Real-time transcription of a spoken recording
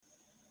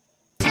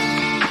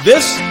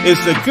This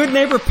is the Good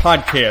Neighbor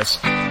Podcast,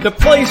 the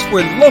place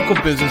where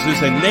local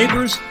businesses and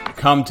neighbors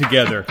come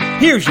together.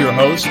 Here's your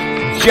host,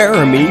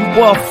 Jeremy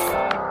Wolf.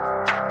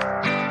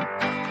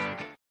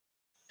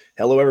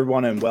 Hello,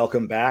 everyone, and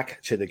welcome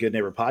back to the Good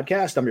Neighbor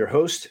Podcast. I'm your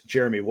host,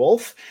 Jeremy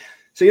Wolf.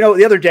 So,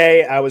 the other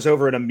day I was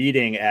over at a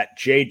meeting at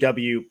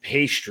JW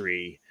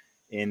Pastry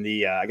in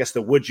the,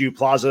 the Wood U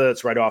Plaza.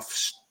 It's right off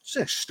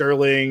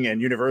Sterling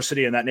and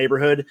University in that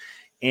neighborhood.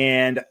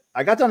 And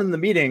I got done in the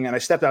meeting and I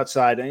stepped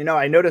outside and,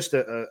 I noticed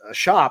a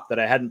shop that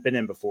I hadn't been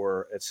in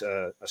before. It's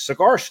a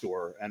cigar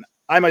store. And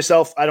I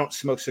myself, I don't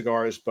smoke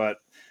cigars, but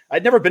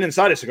I'd never been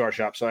inside a cigar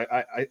shop. So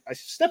I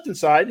stepped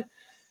inside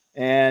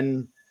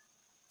and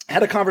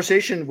had a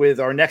conversation with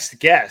our next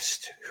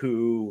guest,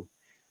 who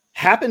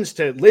happens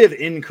to live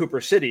in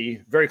Cooper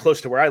City, very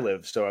close to where I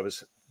live. So I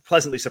was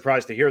pleasantly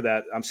surprised to hear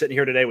that. I'm sitting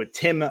here today with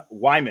Tim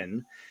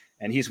Weimann,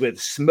 and he's with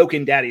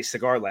Smoken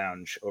Cigar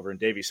Lounge over in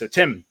Davie. So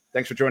Tim,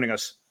 thanks for joining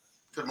us.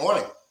 Good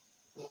morning.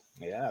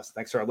 Yes,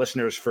 thanks to our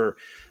listeners for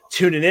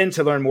tuning in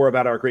to learn more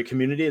about our great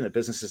community and the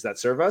businesses that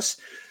serve us.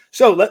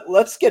 So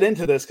let's get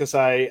into this, because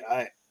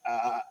I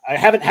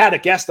haven't had a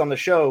guest on the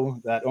show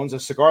that owns a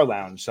cigar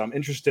lounge, so I'm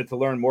interested to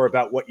learn more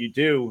about what you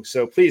do.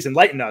 So please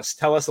enlighten us.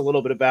 Tell us a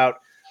little bit about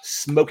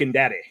Smoken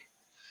Daddy.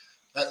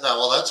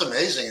 Well, that's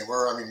amazing.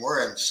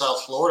 We're in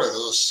South Florida.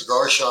 There's a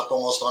cigar shop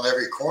almost on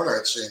every corner,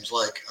 it seems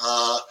like.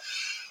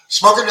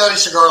 Smoken Daddy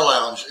Cigar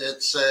Lounge.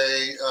 It's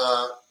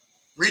a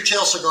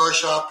retail cigar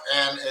shop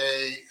and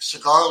a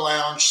cigar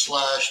lounge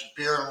 /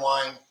 beer and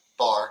wine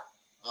bar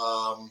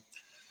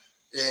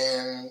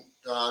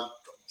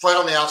right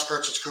on the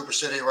outskirts of Cooper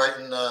City, right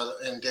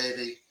in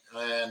Davie.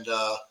 And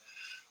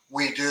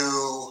we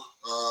do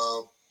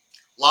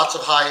lots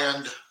of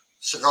high-end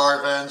cigar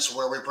events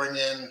where we bring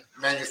in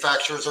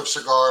manufacturers of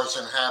cigars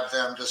and have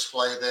them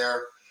display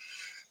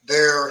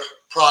their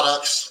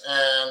products,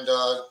 and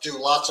do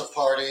lots of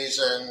parties.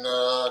 And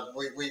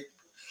we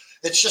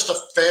it's just a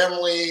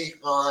family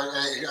or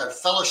a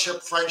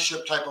fellowship,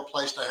 friendship type of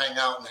place to hang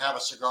out and have a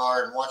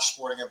cigar and watch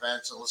sporting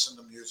events and listen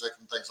to music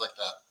and things like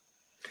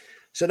that.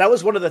 So that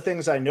was one of the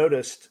things I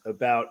noticed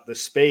about the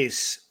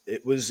space.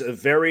 It was a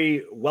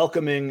very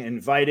welcoming,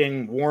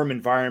 inviting, warm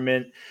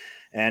environment.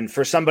 And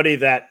for somebody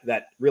that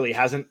really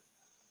hasn't,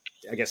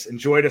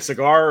 enjoyed a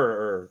cigar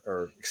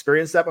or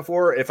experienced that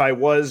before, if I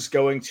was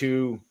going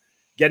to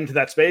get into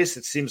that space,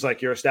 it seems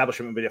like your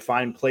establishment would be a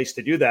fine place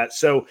to do that.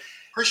 So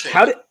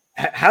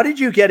how did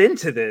you get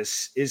into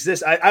this? Is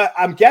this,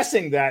 I'm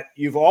guessing that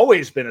you've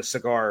always been a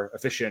cigar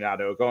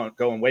aficionado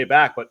going way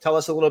back, but tell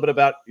us a little bit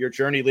about your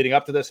journey leading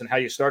up to this and how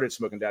you started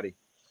Smoken Daddy.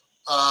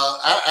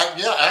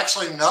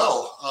 Actually,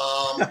 no.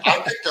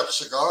 I picked up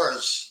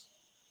cigars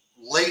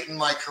late in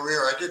my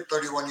career. I did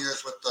 31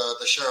 years with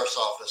the sheriff's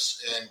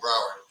office in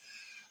Broward.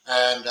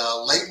 And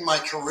late in my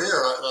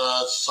career,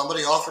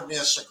 somebody offered me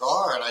a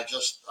cigar, and I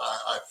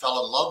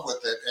fell in love with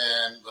it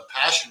and the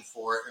passion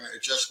for it. And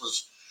it just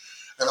was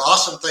an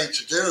awesome thing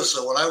to do.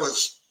 So when I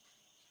was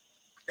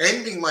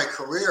ending my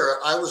career,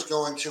 I was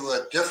going to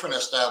a different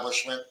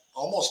establishment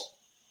almost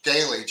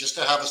daily just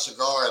to have a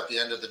cigar at the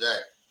end of the day.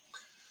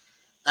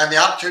 And the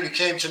opportunity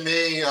came to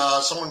me.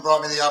 Someone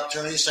brought me the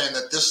opportunity saying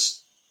that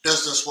this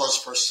business was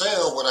for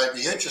sale. Would I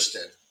be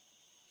interested?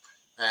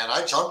 And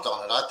I jumped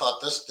on it. I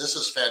thought this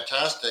is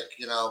fantastic.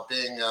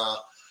 Being a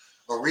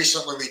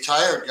recently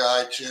retired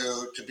guy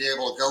to be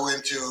able to go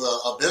into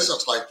a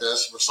business like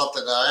this was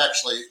something that I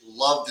actually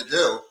love to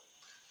do.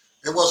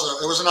 It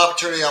was an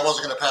opportunity I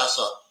wasn't going to pass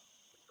up.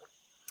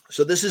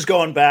 So this is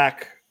going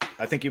back,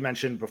 I think you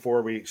mentioned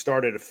before we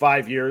started,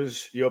 5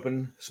 years you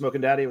opened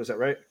Smoken Daddy. Was that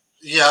right?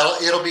 Yeah,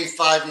 it'll be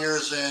 5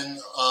 years in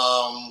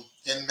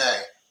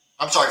May.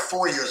 I'm sorry,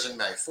 4 years in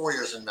May. 4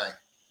 years in May.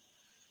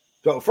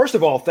 So first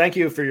of all, thank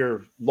you for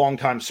your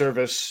longtime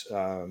service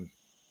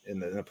in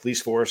the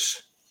police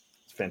force.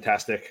 It's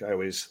fantastic. I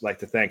always like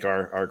to thank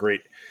our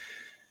great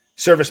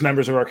service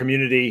members of our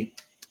community.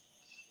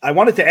 I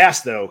wanted to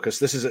ask, though, because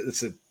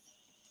it's an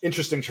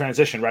interesting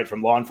transition, right,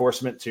 from law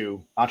enforcement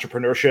to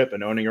entrepreneurship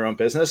and owning your own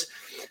business.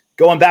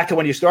 Going back to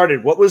when you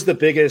started, what was the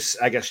biggest,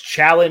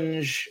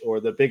 challenge, or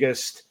the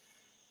biggest,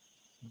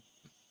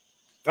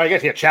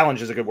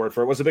 challenge is a good word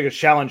for it. What's the biggest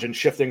challenge in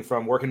shifting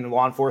from working in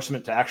law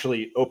enforcement to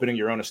actually opening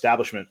your own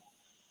establishment?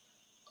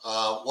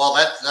 Well,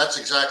 that's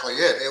exactly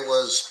it. It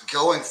was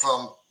going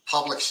from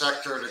public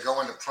sector to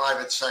going to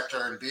private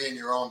sector and being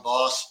your own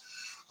boss.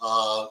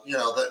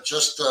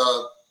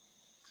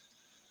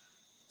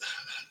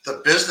 The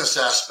business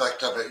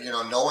aspect of it,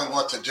 knowing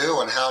what to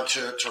do and how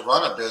to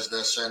run a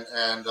business.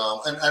 And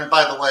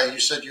by the way, you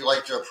said you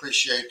like to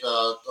appreciate,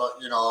 our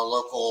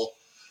local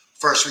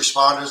first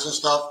responders and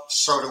stuff.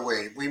 So do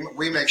we.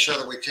 We make sure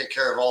that we take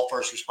care of all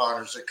first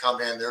responders that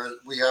come in.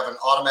 We have an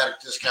automatic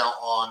discount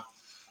on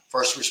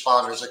first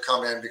responders that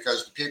come in,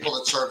 because the people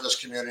that serve this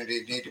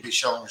community need to be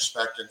shown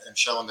respect and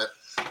shown that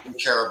we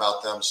care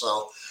about them.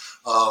 So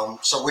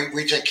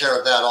we take care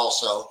of that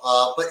also.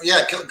 But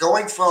yeah,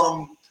 going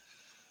from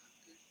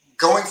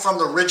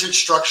the rigid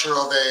structure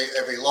of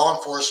a law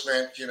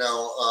enforcement,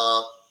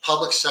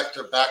 public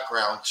sector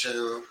background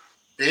to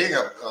being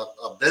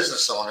a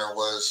business owner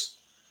was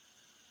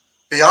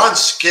beyond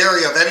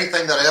scary of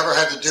anything that I ever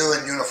had to do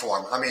in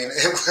uniform. I mean,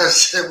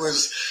 it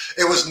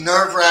was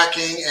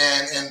nerve-wracking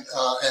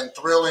and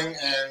thrilling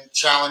and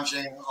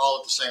challenging all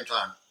at the same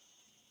time.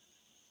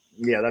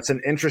 Yeah, that's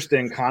an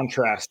interesting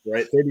contrast,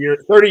 right?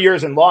 30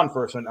 years in law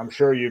enforcement, I'm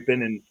sure you've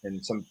been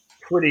in some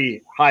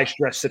pretty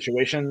high-stress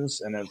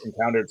situations and have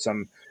encountered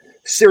some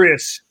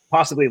serious,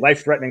 possibly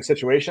life-threatening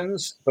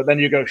situations, but then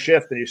you go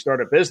shift and you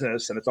start a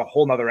business and it's a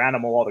whole nother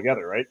animal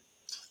altogether, right?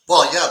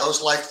 Well, yeah,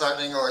 those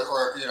life-threatening or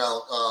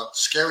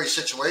scary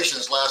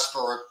situations last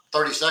for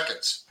 30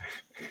 seconds.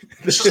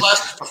 This has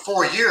lasted for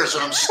 4 years,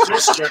 and I'm still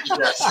scared to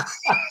death.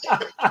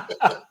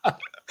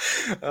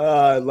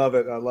 I love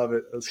it. I love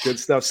it. That's good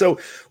stuff. So,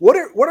 what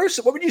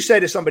would you say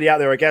to somebody out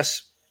there? I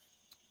guess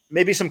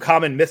maybe some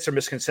common myths or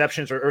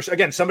misconceptions, or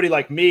again, somebody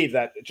like me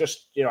that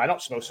just I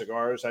don't smoke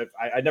cigars.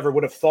 I never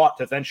would have thought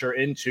to venture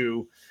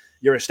into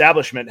your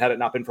establishment had it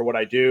not been for what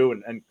I do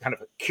and kind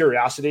of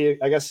curiosity,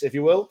 I guess, if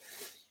you will.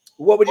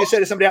 What would you say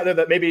to somebody out there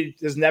that maybe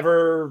has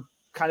never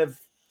kind of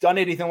done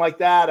anything like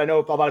that? I know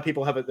a lot of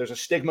people there's a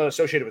stigma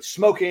associated with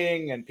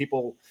smoking and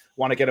people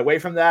want to get away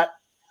from that.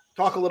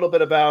 Talk a little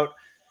bit about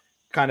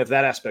kind of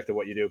that aspect of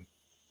what you do.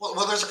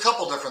 Well, there's a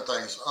couple different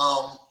things.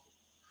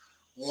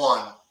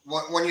 One,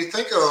 when you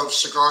think of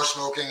cigar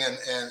smoking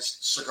and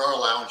cigar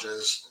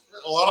lounges,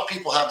 a lot of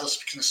people have this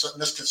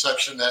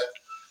misconception that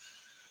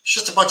it's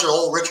just a bunch of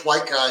old rich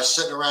white guys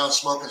sitting around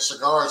smoking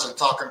cigars and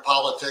talking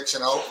politics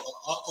and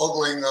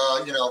ogling,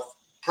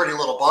 pretty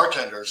little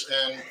bartenders.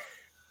 And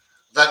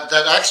that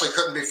actually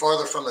couldn't be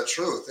farther from the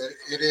truth.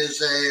 It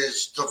is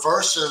as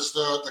diverse as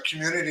the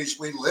communities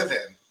we live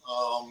in.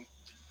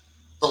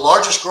 The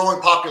largest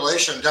growing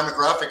population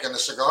demographic in the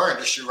cigar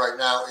industry right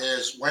now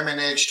is women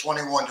aged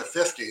 21 to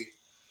 50.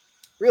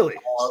 Really?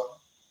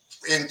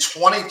 In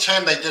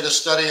 2010, they did a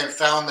study and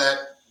found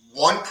that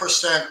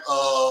 1%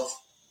 of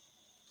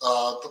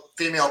the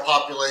female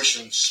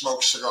population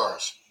smokes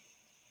cigars.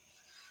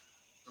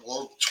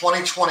 Well,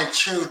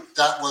 2022,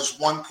 that was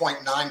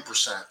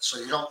 1.9%. So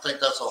you don't think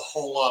that's a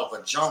whole lot of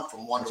a jump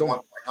from 1 to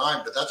 1.9,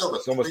 but that's over.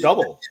 It's almost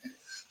double.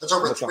 That's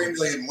over 3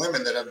 million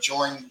women that have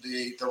joined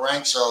the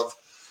ranks of,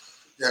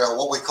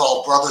 what we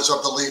call brothers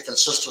of the leaf and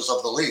sisters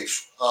of the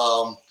leaf.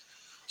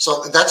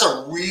 So that's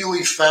a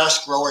really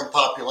fast growing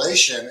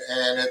population,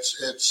 and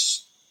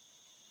it's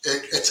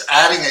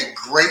adding a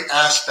great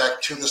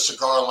aspect to the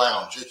cigar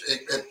lounge.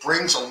 It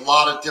brings a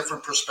lot of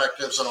different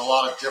perspectives and a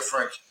lot of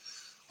different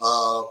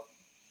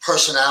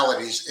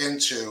personalities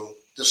into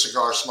the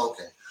cigar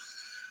smoking.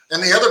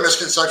 And the other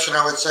misconception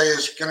I would say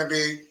is going to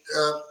be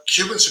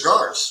Cuban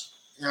cigars.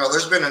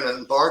 There's been an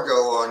embargo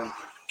on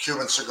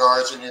Cuban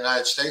cigars in the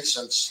United States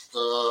since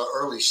the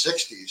early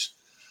 60s.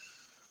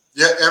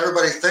 Yet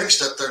everybody thinks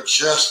that they're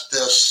just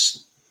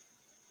this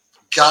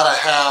gotta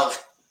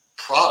have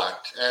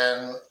product.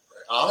 And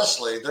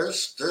honestly,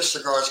 there's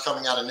cigars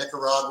coming out of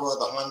Nicaragua,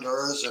 the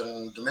Honduras,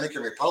 and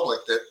Dominican Republic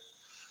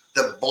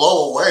that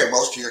blow away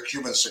most of your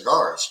Cuban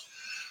cigars.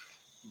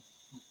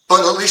 But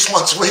at least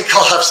once a week,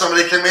 I'll have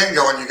somebody come in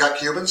going, "You got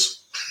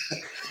Cubans?"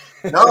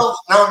 No,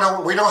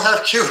 we don't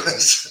have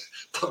Cubans.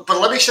 But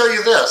let me show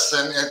you this,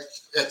 and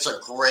it's a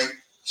great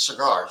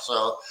cigar.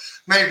 So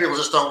many people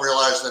just don't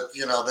realize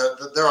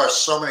that there are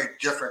so many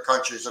different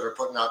countries that are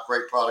putting out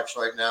great products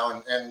right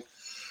now, and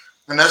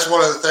that's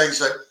one of the things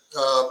that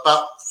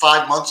about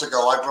 5 months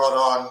ago I brought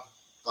on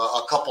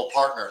a couple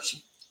partners.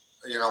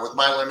 With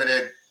my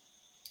limited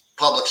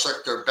public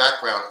sector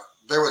background,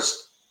 there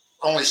was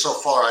only so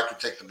far I could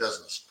take the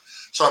business.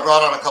 So I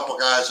brought on a couple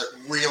guys that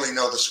really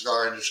know the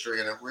cigar industry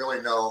and that really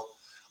know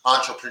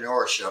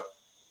entrepreneurship.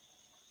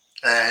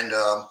 And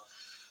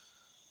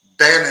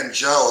Ben and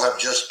Joe have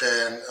just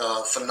been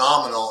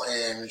phenomenal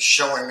in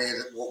showing me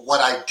what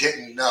I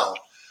didn't know.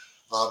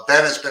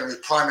 Ben has been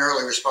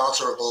primarily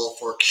responsible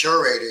for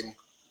curating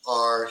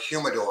our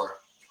humidor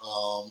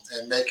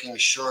and making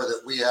sure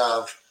that we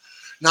have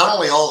not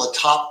only all the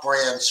top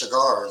brand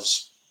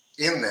cigars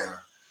in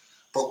there,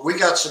 but we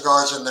got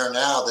cigars in there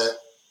now that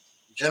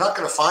you're not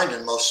going to find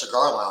in most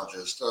cigar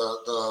lounges.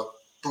 The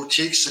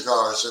boutique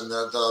cigars and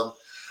the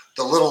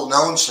little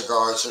known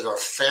cigars that are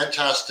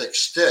fantastic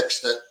sticks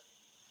that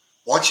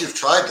once you've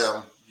tried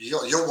them,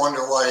 you'll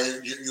wonder why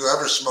you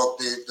ever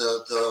smoked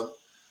the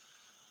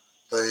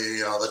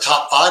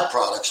top 5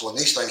 products when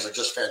these things are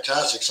just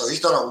fantastic. So he's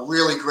done a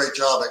really great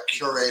job at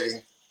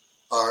curating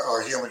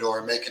our humidor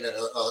and making it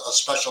a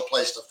special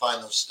place to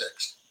find those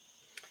sticks.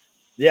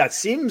 Yeah, it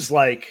seems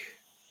like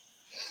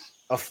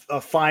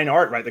a fine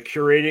art, right? The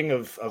curating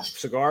of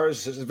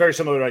cigars is very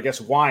similar to, I guess,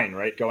 wine,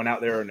 right? Going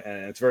out there and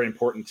it's very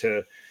important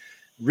to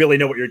really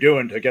know what you're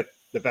doing to get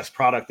the best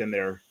product in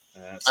there.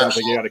 Sounds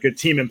like you got a good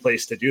team in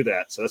place to do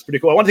that. So that's pretty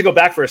cool. I wanted to go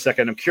back for a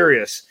second. I'm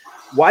curious.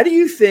 Why do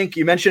you think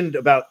you mentioned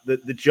about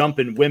the jump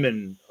in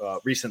women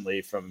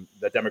recently from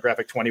the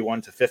demographic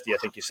 21 to 50, I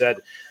think you said.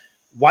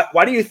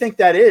 Why do you think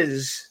that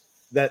is,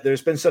 that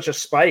there's been such a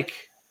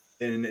spike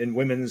in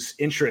women's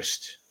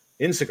interest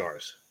in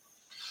cigars?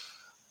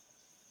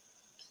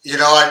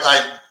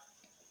 I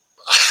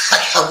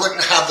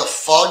wouldn't have the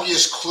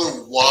foggiest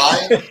clue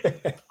why,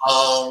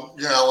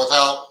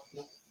 without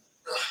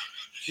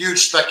huge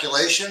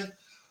speculation,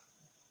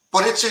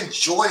 but it's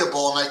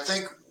enjoyable. And I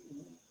think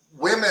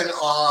women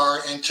are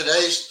in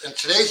today's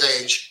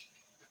age,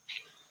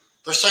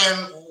 they're saying,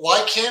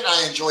 why can't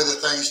I enjoy the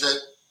things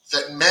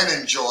that men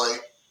enjoy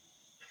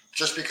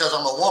just because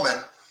I'm a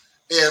woman?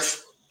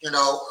 If,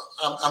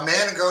 a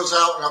man goes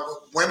out and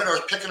women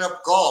are picking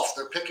up golf,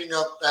 they're picking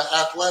up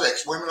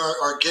athletics, women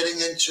are getting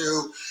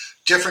into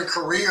different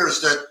careers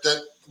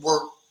that were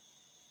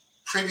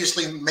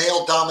previously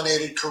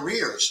male-dominated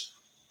careers.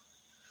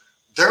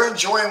 They're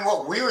enjoying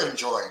what we're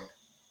enjoying.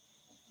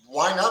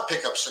 Why not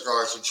pick up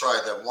cigars and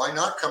try them? Why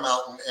not come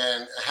out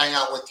and hang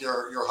out with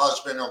your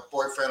husband or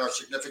boyfriend or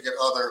significant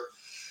other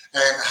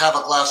and have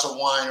a glass of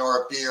wine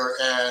or a beer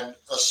and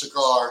a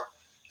cigar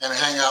and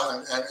hang out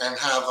and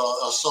have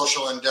a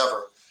social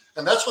endeavor?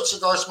 And that's what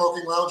cigar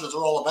smoking lounges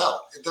are all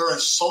about. They're a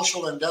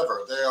social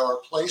endeavor. They are a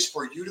place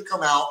for you to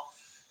come out,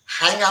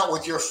 hang out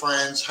with your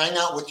friends, hang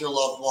out with your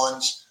loved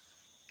ones,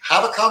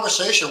 have a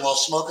conversation while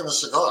smoking a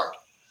cigar.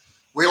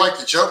 We like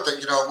to joke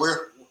that,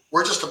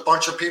 we're just a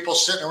bunch of people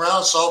sitting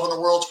around solving the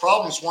world's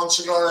problems one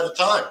cigar at a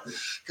time.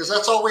 Because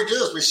that's all we do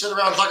is we sit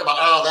around and talk about,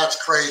 oh,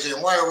 that's crazy,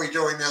 and why are we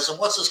doing this, and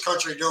what's this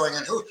country doing,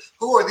 and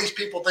who are these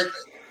people thinking?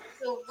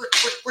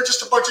 We're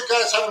just a bunch of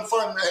guys having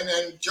fun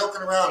and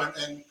joking around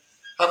and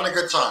having a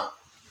good time.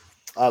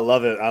 I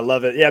love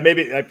it. Yeah,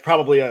 maybe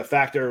probably a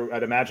factor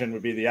I'd imagine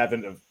would be the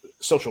advent of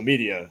social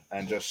media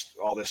and just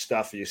all this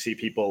stuff. You see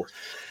people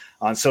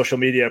on social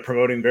media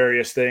promoting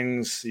various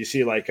things. You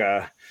see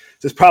this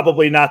is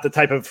probably not the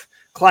type of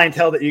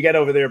clientele that you get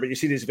over there, but you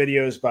see these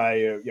videos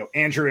by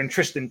Andrew and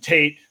Tristan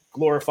Tate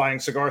glorifying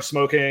cigar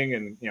smoking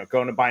and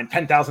going and buying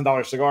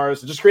 $10,000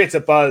 cigars. It just creates a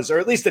buzz, or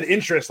at least an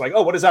interest, like,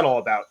 oh, what is that all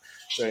about?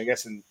 So I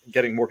guess in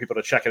getting more people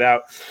to check it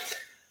out.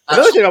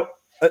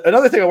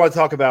 Another thing I want to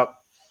talk about,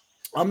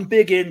 I'm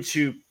big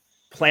into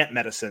plant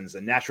medicines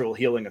and natural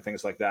healing and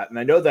things like that. And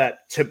I know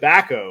that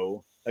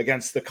tobacco,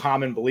 against the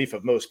common belief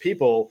of most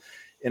people,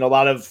 in a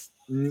lot of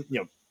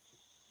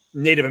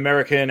Native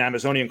American,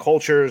 Amazonian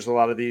cultures, a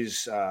lot of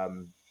these,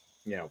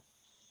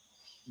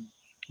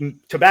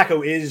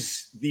 tobacco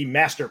is the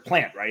master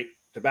plant, right?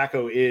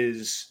 Tobacco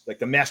is like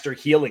the master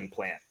healing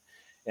plant.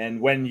 And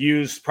when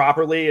used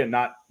properly and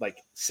not like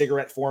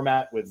cigarette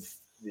format with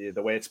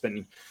the way it's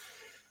been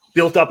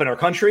built up in our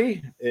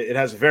country, it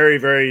has very,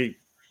 very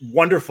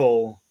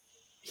wonderful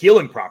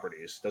healing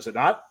properties. Does it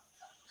not?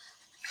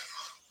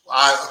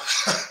 I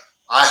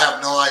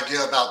have no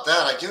idea about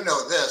that. I do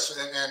know this,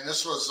 and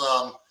this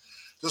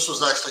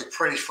was actually a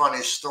pretty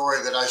funny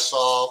story that I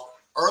saw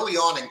early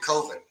on in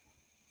COVID.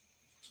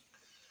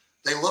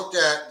 They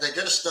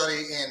did a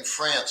study in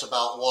France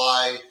about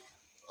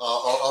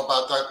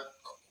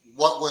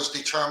what was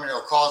determining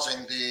or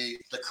causing the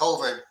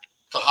COVID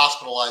to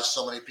hospitalize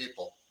so many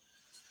people.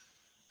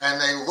 And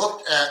they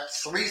looked at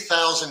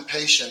 3,000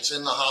 patients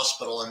in the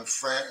hospital in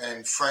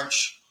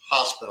French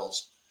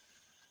hospitals.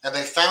 And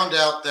they found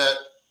out that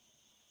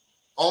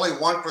only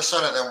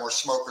 1% of them were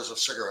smokers of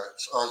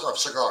cigarettes or of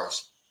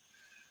cigars.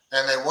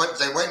 And they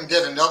went and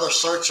did another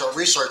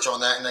research on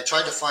that, and they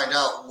tried to find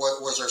out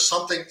was there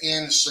something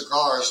in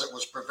cigars that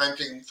was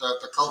preventing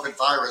the COVID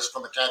virus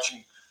from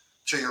attaching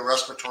to your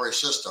respiratory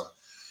system.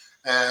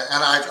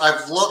 And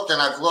I've looked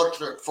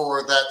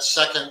for that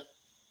second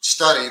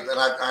study, but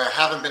I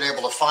haven't been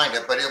able to find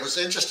it. But it was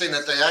interesting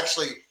that they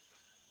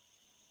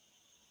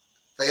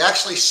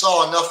actually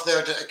saw enough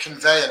there to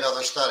convey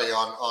another study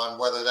on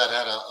whether that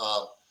had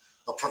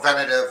a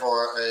preventative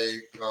or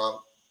a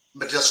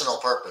medicinal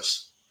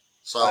purpose.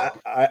 So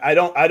I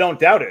don't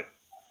doubt it.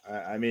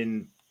 I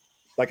mean,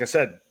 like I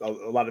said, a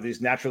lot of these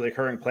naturally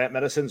occurring plant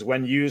medicines,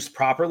 when used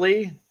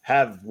properly,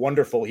 have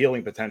wonderful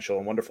healing potential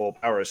and wonderful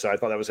powers. So I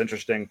thought that was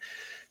interesting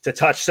to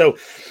touch. So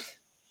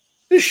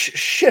this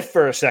shift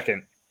for a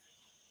second,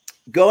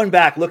 going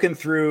back, looking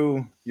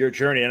through your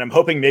journey, and I'm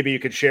hoping maybe you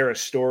could share a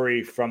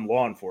story from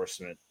law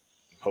enforcement.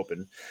 I'm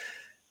hoping.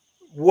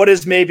 What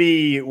is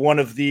maybe one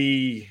of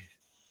the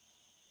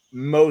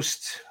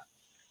most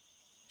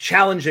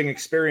challenging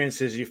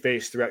experiences you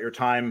faced throughout your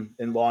time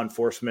in law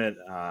enforcement?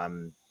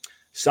 An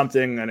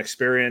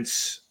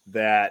experience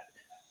that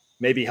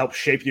maybe helped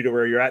shape you to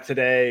where you're at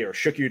today or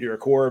shook you to your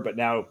core, but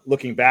now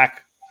looking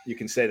back, you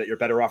can say that you're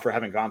better off for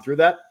having gone through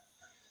that.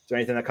 Is there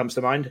anything that comes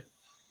to mind?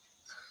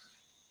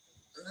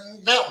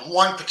 Not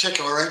one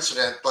particular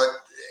incident, but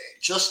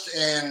just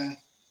in,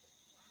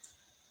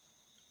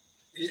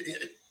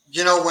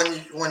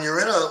 when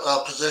you're in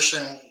a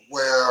position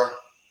where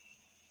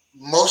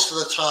most of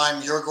the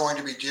time you're going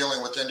to be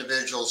dealing with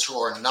individuals who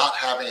are not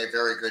having a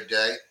very good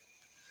day,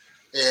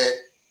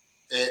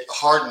 it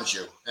hardens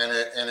you and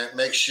it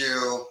makes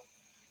you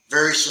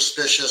very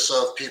suspicious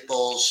of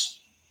people's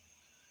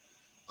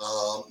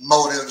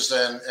motives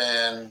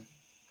and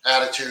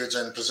attitudes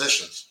and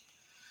positions.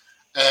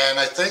 And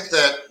I think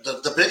that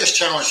the biggest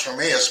challenge for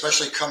me,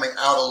 especially coming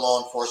out of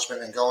law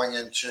enforcement and going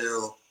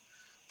into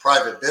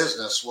private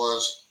business,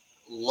 was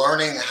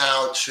learning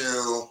how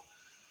to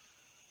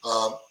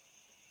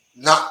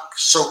not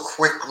so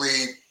quickly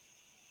quickly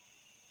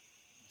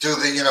do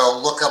the,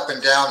 look up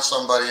and down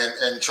somebody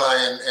and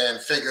try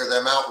and figure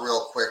them out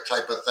real quick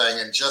type of thing,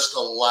 and just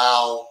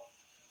allow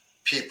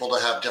people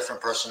to have different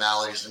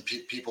personalities and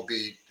people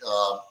be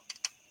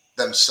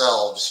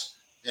themselves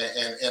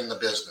in the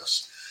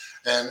business.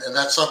 And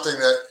that's something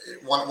that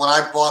when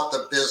I bought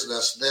the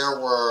business, there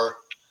were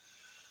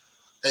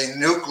a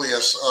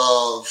nucleus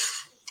of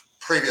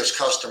previous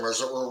customers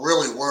that were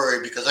really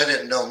worried because they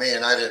didn't know me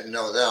and I didn't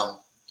know them,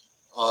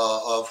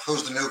 of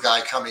who's the new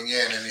guy coming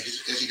in and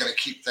is he going to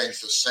keep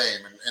things the same?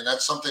 And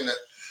that's something that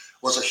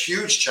was a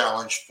huge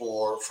challenge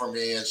for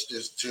me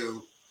is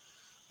to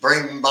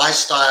bring my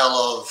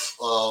style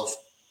of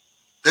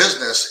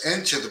business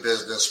into the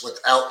business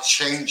without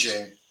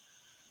changing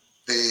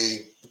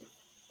the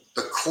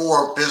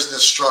core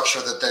business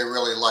structure that they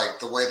really liked,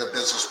 the way the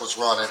business was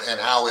run and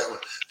how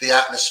the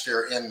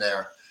atmosphere in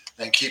there,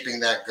 and keeping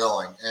that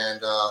going.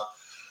 And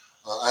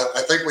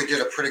I think we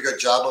did a pretty good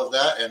job of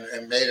that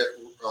and made it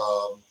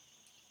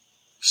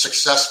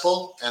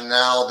successful. And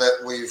now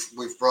that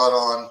we've brought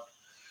on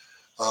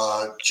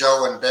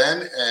Joe and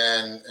Ben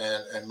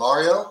and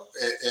Mario,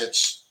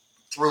 it's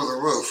through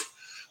the roof.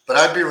 But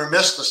I'd be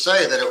remiss to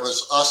say that it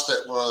was us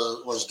that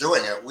was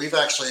doing it. We've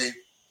actually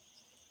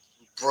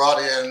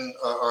brought in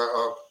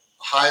or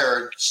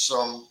hired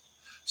some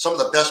of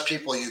the best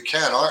people you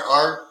can.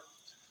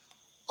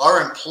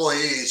 Our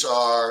employees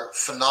are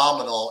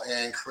phenomenal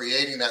in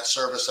creating that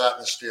service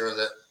atmosphere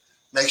that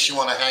makes you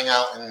want to hang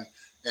out and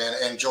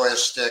enjoy a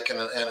stick and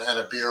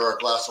a beer or a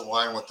glass of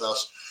wine with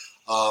us.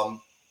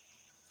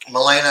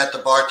 Milena at the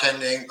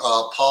bartending,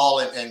 Paul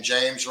and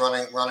James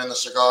running the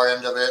cigar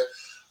end of it.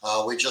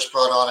 We just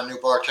brought on a new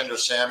bartender,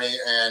 Sammy,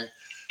 and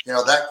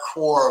that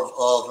core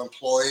of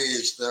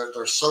employees,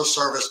 they're so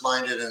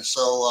service-minded and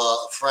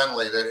so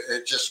friendly that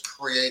it just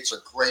creates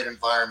a great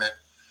environment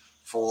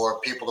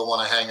for people to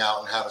want to hang out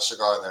and have a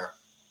cigar there.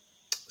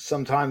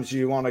 Sometimes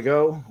you want to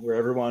go where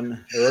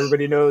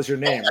everybody knows your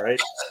name, right?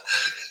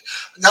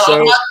 No,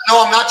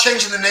 I'm not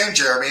changing the name,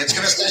 Jeremy. It's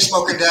going to stay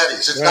Smoken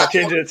Daddies. It's not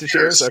changing it to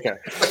Cheers? Okay.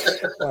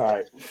 All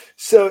right.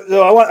 So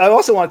I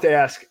also want to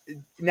ask,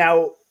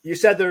 now, you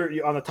said there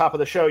on the top of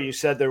the show, you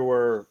said there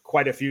were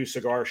quite a few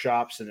cigar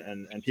shops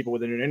and people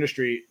within your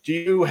industry. Do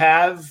you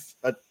have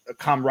a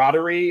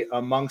camaraderie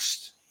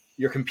amongst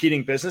your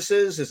competing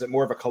businesses? Is it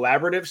more of a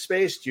collaborative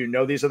space? Do you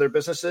know these other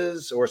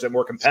businesses, or is it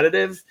more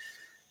competitive?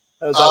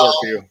 How does that work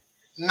for you?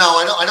 No,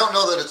 I don't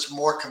know that it's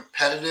more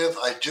competitive.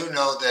 I do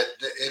know that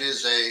it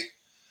is a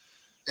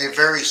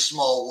very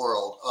small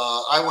world.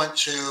 I went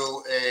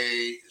to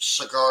a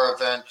cigar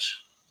event,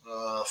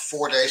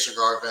 4-day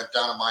cigar event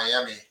down in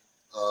Miami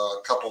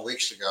a couple of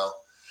weeks ago,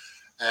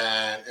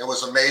 and it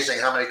was amazing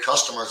how many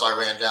customers I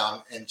ran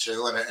down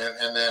into,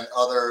 and then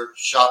other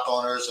shop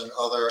owners and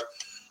other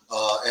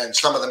and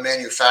some of the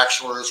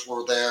manufacturers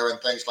were there and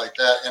things like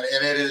that. And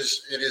it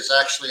is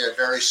actually a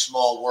very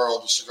small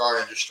world, the cigar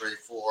industry,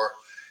 for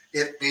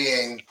it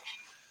being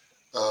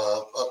a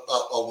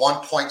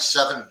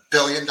 $1.7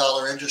 billion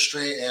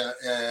industry in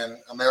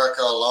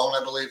America alone.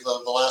 I believe the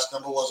last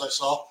number was I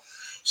saw.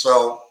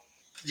 So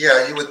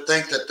yeah, you would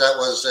think that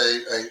was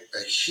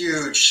a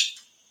huge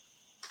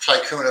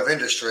tycoon of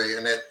industry,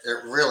 and it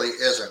really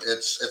isn't.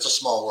 It's a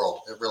small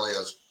world. It really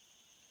is.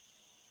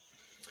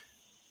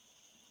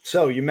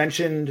 So you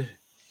mentioned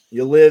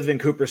you live in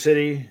Cooper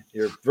City.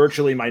 You're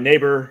virtually my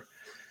neighbor.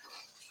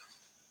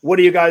 What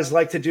do you guys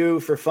like to do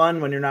for fun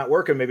when you're not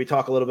working? Maybe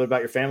talk a little bit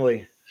about your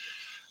family.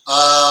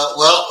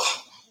 Well,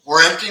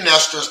 we're empty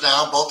nesters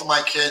now. Both of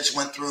my kids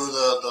went through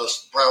the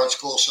Broward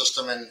school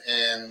system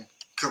in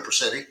Cooper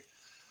City.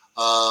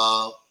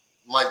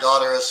 My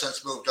daughter has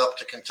since moved up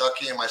to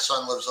Kentucky, and my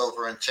son lives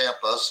over in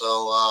Tampa.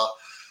 So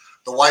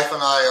the wife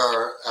and I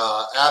are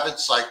avid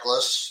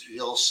cyclists.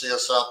 You'll see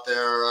us out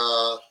there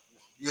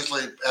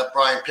usually at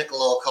Brian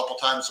Piccolo a couple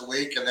times a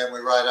week, and then we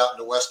ride out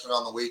into Weston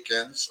on the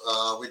weekends.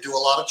 We do a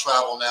lot of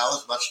travel now,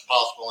 as much as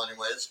possible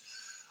anyways.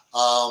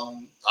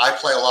 I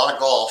play a lot of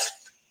golf.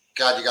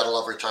 God, you got to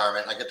love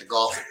retirement. I get to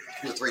golf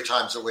 2 or 3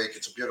 times a week.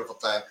 It's a beautiful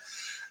thing.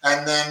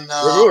 And then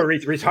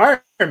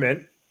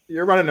retirement?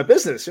 You're running a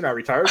business. You're not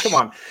retired. Come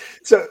on.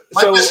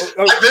 My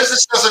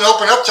business doesn't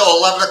open up till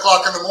 11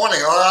 o'clock in the morning.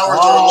 Our hours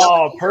are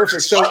 11.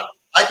 Perfect. So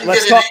I can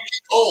get in 18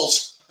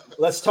 holes.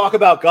 Let's talk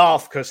about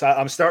golf, because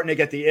I'm starting to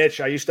get the itch.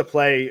 I used to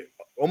play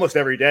almost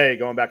every day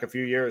going back a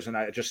few years, and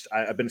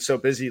I've been so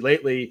busy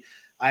lately.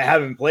 I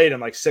haven't played in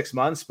like 6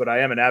 months, but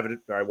I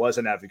was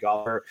an avid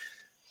golfer.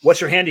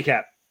 What's your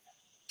handicap?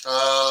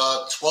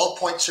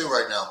 12.2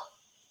 right now.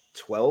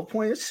 12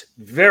 points?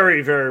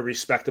 Very, very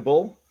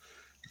respectable.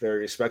 Very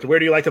respectable. Where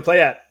do you like to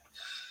play at?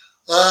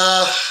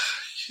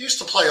 Used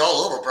to play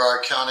all over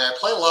Broward County. I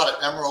play a lot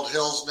at Emerald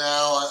Hills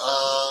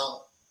now.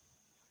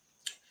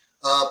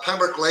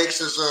 Pembroke Lakes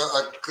is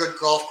a good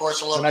golf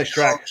course. I love nice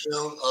track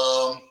too.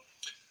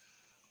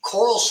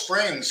 Coral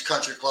Springs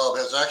Country Club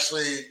has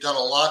actually done a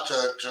lot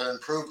to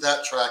improve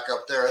that track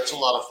up there. It's a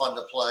lot of fun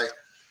to play.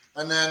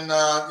 And then,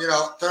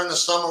 during the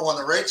summer when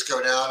the rates go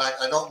down,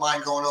 I don't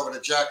mind going over to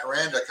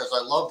Jacaranda because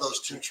I love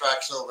those 2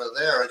 tracks over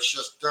there. It's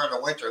just during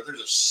the winter, they're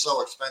just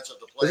so expensive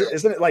to play.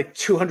 Isn't it like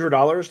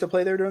 $200 to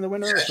play there during the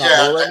winter? It's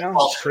not low right now?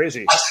 It's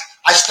crazy.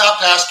 I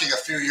stopped asking a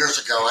few years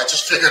ago. I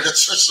just figured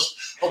it's just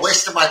a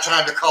waste of my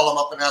time to call them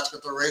up and ask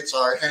what the rates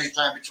are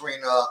anytime between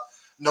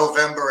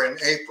November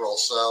and April.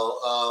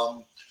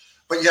 So,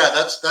 but yeah,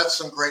 that's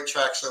some great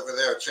tracks over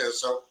there too.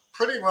 So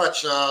pretty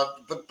much,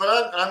 but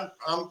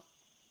I'm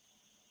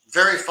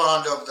very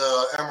fond of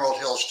the Emerald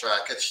Hills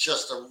track. It's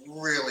just a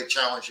really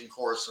challenging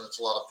course, and it's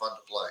a lot of fun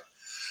to play.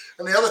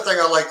 And the other thing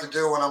I like to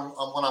do when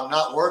I'm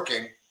not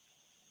working,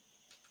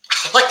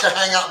 I like to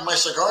hang out in my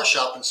cigar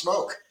shop and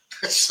smoke.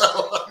 So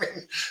I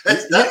mean,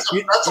 that's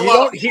a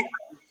lot.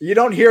 You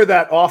don't hear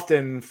that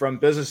often from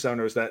business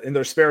owners that in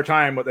their spare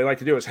time, what they like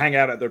to do is hang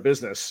out at their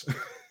business.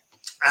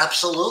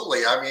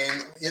 Absolutely. I mean,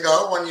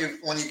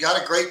 when you got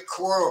a great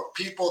core of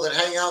people that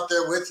hang out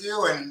there with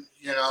you, and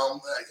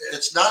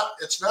it's not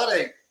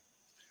a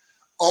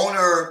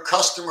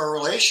owner-customer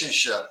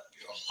relationship.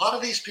 A lot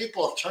of these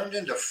people have turned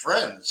into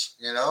friends,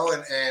 and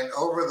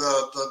over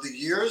the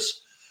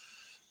years,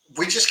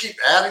 we just keep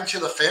adding to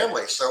the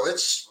family. So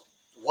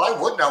why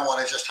wouldn't I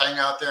want to just hang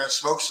out there and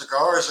smoke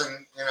cigars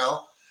and,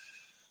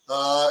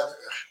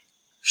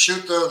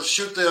 shoot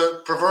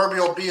the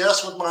proverbial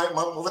BS with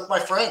my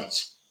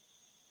friends?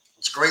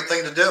 It's a great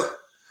thing to do.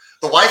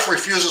 The wife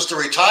refuses to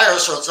retire,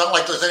 so it's not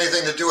like there's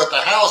anything to do at the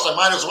house. I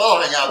might as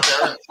well hang out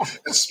there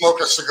and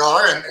smoke a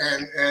cigar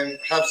and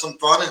have some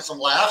fun and some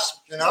laughs.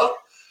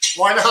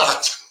 Why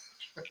not?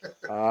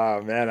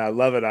 Oh man, I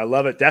love it. I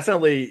love it.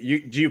 Definitely.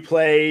 Do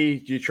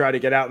you try to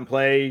get out and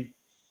play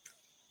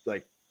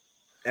like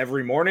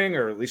every morning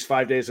or at least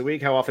 5 days a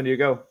week? How often do you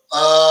go?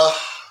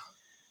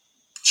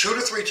 2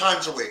 to 3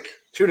 times a week.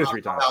 2 to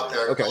 3 times out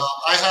there. Okay.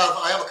 I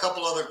have a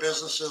couple other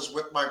businesses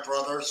with my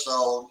brother,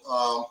 so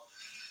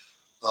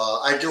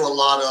I do a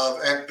lot of,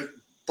 and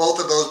both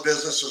of those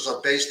businesses are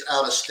based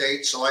out of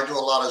state, so I do a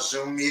lot of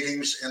Zoom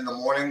meetings in the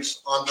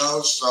mornings on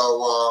those.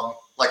 So,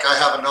 like I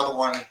have another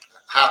one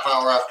half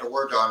hour after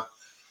we're done.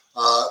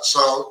 So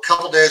a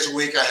couple days a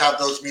week, I have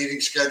those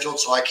meetings scheduled,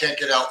 so I can't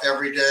get out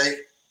every day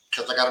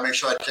because I got to make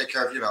sure I take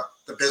care of,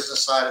 the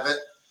business side of it.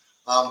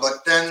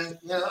 But then,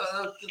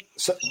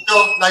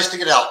 still nice to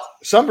get out.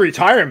 Some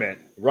retirement,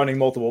 running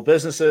multiple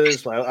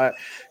businesses.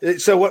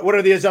 So what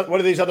are these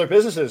other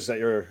businesses that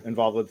you're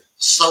involved with?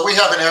 So we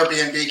have an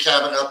Airbnb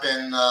cabin up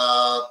in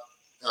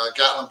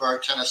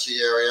Gatlinburg,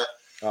 Tennessee area.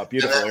 Oh,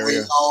 beautiful and then area.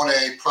 We own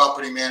a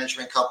property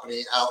management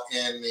company out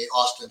in the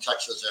Austin,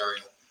 Texas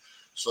area.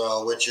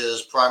 So, which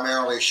is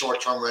primarily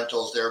short-term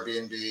rentals,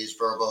 Airbnbs,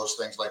 Verbos,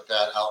 things like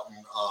that out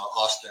in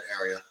Austin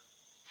area.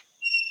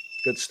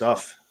 Good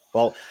stuff.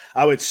 Well,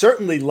 I would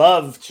certainly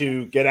love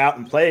to get out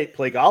and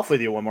play golf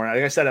with you one morning.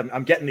 Like I said,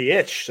 I'm getting the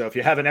itch. So if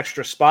you have an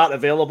extra spot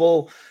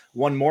available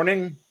one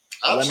morning,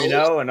 Absolutely.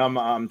 Let me know. And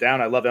I'm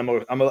down. I love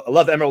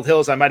Emerald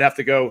Hills. I might have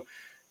to go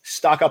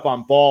stock up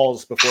on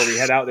balls before we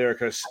head out there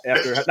because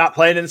after not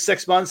playing in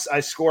 6 months, I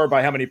score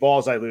by how many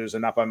balls I lose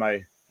and not by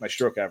my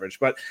stroke average.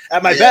 But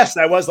at my best,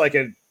 I was like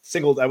eight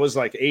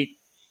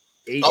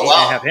and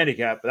a half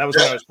handicap. But that was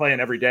when I was playing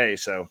every day.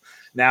 So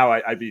now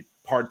I'd be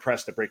hard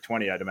pressed to break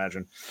 20, I'd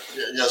imagine.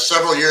 Yeah,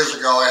 several years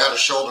ago I had a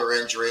shoulder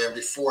injury, and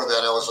before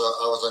that I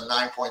was a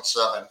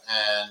 9.7,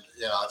 and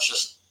it's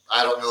just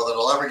I don't know that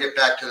I'll ever get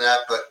back to that,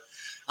 but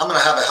I'm going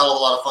to have a hell of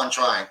a lot of fun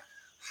trying.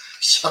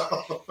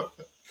 So,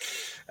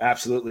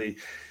 absolutely.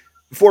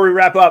 Before we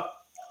wrap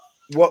up,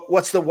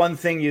 what's the one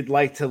thing you'd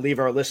like to leave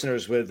our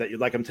listeners with that you'd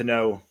like them to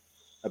know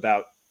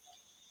about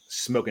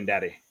Smokin'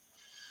 Daddy?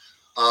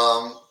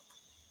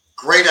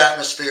 Great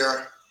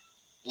atmosphere,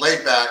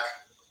 laid back,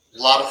 a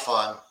lot of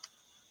fun.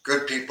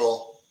 Good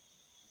people,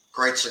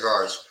 great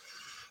cigars.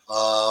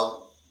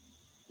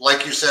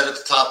 Like you said at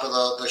the top of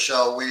the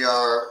show, we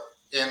are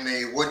in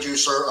the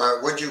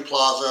Woodview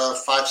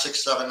Plaza,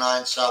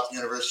 5679 South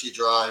University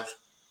Drive.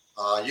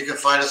 You can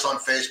find us on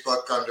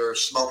Facebook under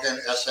Smoken,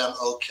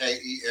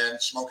 Smoken,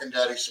 Smokin'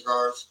 Daddy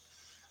Cigars,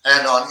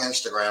 and on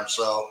Instagram.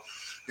 So,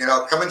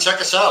 come and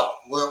check us out.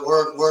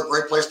 We're a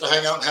great place to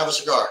hang out and have a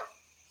cigar.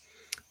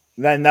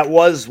 Then that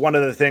was one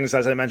of the things,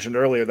 as I mentioned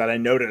earlier, that I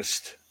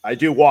noticed. I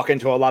do walk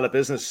into a lot of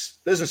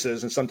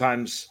businesses, and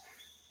sometimes,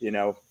 you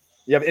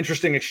have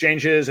interesting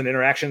exchanges and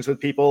interactions with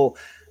people.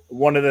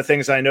 One of the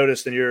things I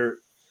noticed in your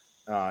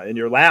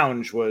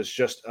lounge was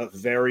just a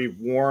very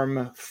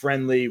warm,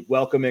 friendly,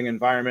 welcoming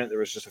environment. There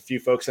was just a few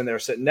folks in there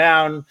sitting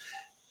down.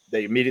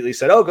 They immediately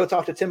said, "Oh, go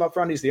talk to Tim up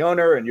front. He's the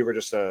owner." And you were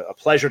just a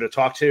pleasure to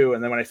talk to.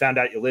 And then when I found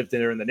out you lived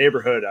there in the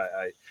neighborhood,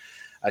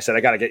 I said,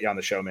 I got to get you on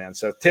the show, man.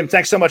 So Tim,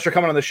 thanks so much for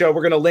coming on the show.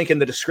 We're going to link in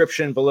the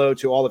description below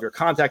to all of your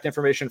contact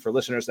information for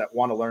listeners that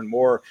want to learn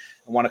more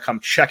and want to come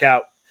check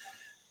out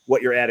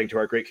what you're adding to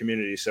our great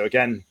community. So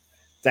again,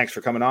 thanks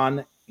for coming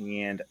on,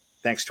 and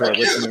thanks to our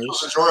listeners. It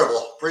was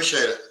enjoyable.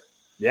 Appreciate it.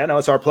 Yeah, no,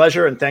 it's our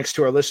pleasure. And thanks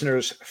to our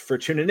listeners for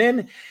tuning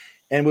in,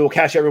 and we will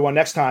catch everyone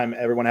next time.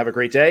 Everyone have a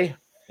great day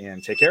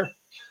and take care.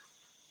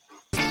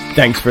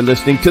 Thanks for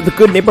listening to the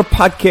Good Neighbor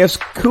Podcast,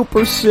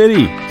 Cooper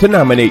City. To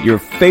nominate your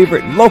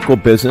favorite local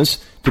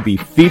business to be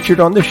featured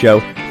on the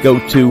show, go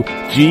to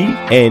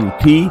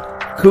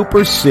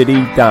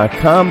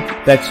gnpcoopercity.com.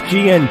 That's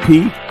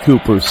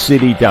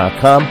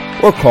gnpcoopercity.com,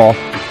 or call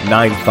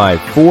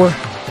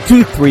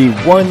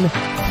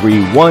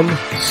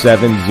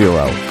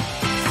 954-231-3170.